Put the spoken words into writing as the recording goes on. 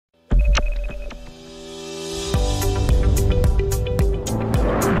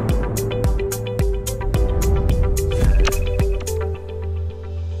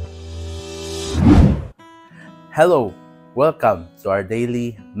Hello, welcome to our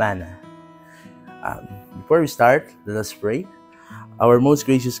daily manna. Before we start, let us pray. Our most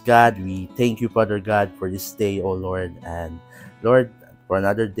gracious God, we thank you, Father God, for this day, O Lord, and Lord, for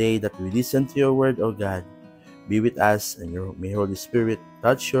another day that we listen to your word, O God. Be with us, and may Holy Spirit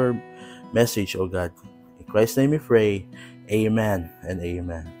touch your message, O God. In Christ's name we pray, amen and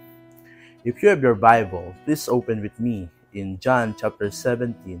amen. If you have your Bible, please open with me in John chapter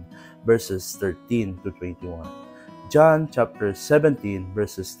 17, verses 13 to 21. John chapter 17,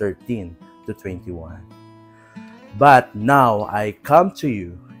 verses 13 to 21. But now I come to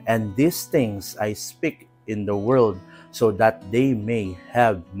you, and these things I speak in the world, so that they may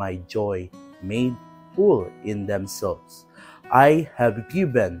have my joy made full in themselves. I have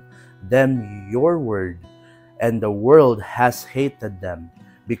given them your word, and the world has hated them,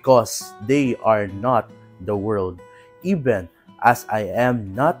 because they are not the world, even as I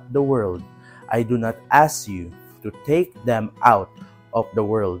am not the world. I do not ask you to take them out of the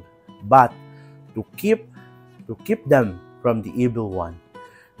world, but to keep them from the evil one.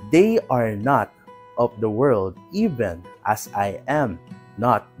 They are not of the world, even as I am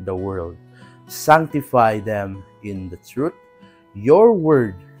not the world. Sanctify them in the truth. Your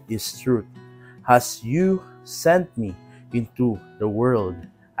word is truth. As you sent me into the world,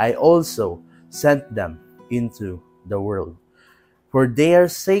 I also sent them into the world. For their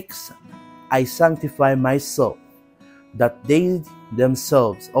sakes I sanctify myself, that they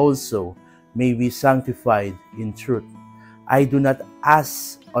themselves also may be sanctified in truth. I do not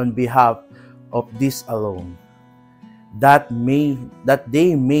ask on behalf of this alone, that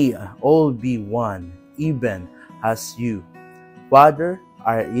they may all be one, even as you, Father,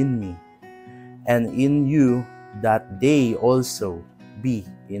 are in me, and in you, that they also be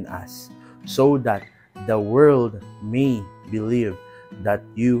in us, so that the world may believe that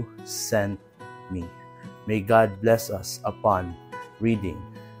you sent me. May God bless us upon reading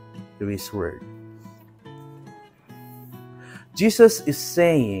to His word. Jesus is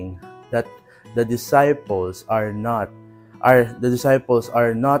saying that the disciples are not of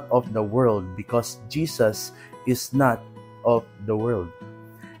the world, because Jesus is not of the world,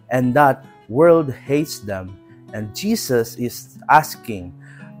 and that world hates them, and Jesus is asking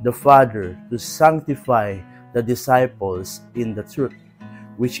the Father to sanctify the disciples in the truth,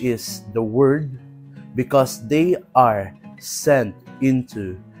 which is the word, because they are sent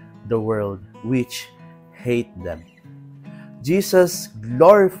into the world which hate them. Jesus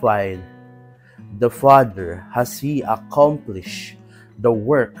glorified the Father as He accomplished the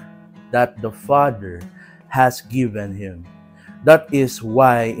work that the Father has given Him. That is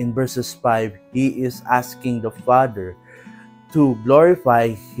why in verses 5, He is asking the Father to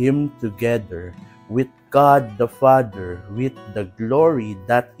glorify Him together with God the Father, with the glory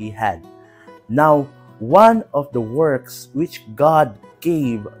that He had. Now, one of the works which God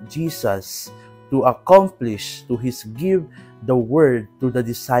gave Jesus to accomplish is give the word to the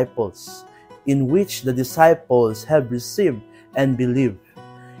disciples, in which the disciples have received and believed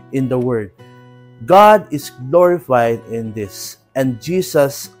in the word. God is glorified in this, and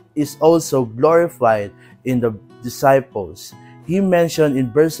Jesus is also glorified in the disciples. He mentioned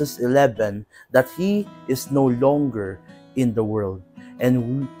in verses 11 that He is no longer in the world.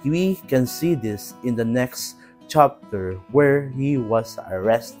 And we can see this in the next chapter where He was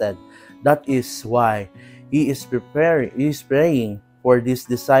arrested. That is why He is praying for this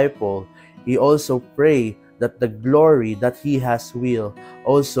disciple. He also pray that the glory that He has will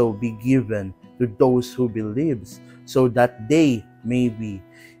also be given to those who believes, so that they may be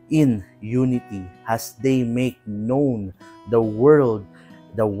in unity as they make known the word,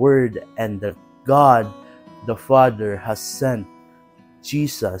 and the God the Father has sent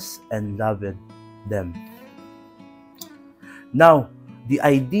Jesus and loved them. Now, the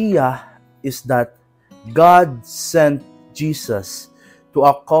idea is that God sent Jesus to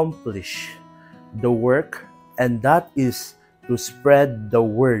accomplish the work, and that is to spread the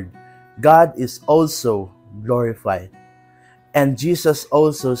word. God is also glorified. And Jesus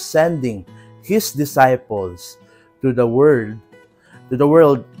also sending His disciples to the world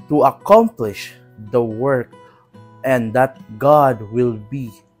to accomplish the work, and that God will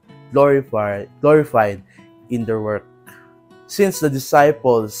be glorified in their work. Since the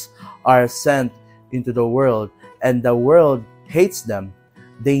disciples are sent into the world and the world hates them,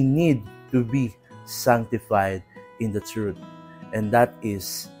 they need to be sanctified in the truth, and that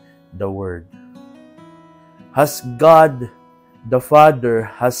is the word. As God the Father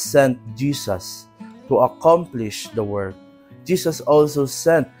has sent Jesus to accomplish the work, Jesus also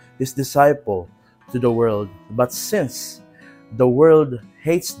sent His disciple to the world. But since the world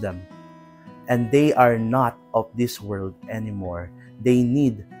hates them, and they are not of this world anymore. They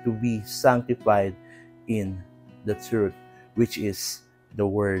need to be sanctified in the truth, which is the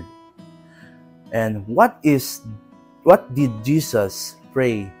Word. And what did Jesus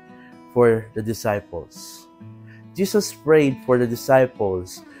pray for the disciples? Jesus prayed for the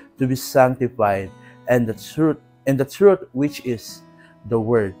disciples to be sanctified and the truth which is the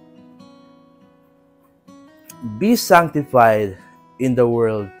Word. Be sanctified in the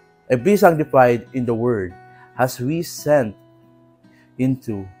world, be sanctified in the Word as we sent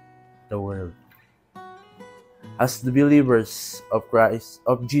into the world. As the believers of Christ,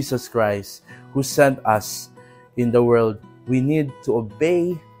 of Jesus Christ, who sent us in the world, we need to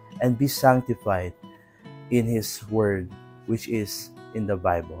obey and be sanctified in His Word, which is in the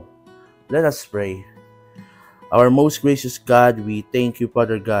Bible. Let us pray. Our most gracious God, we thank you,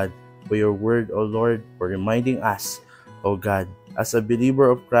 Father God, for your Word, O Lord, for reminding us, O God, as a believer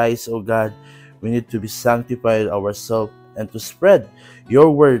of Christ, O God, we need to be sanctified ourselves and to spread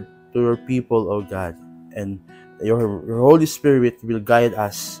your Word to your people, O God. And your Holy Spirit will guide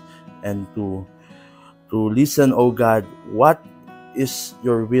us and to listen, O God, what is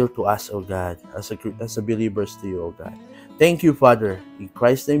your will to us, O God, as a believers to you, O God. Thank you, Father. In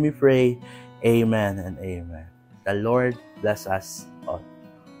Christ's name we pray. Amen and amen. The Lord bless us.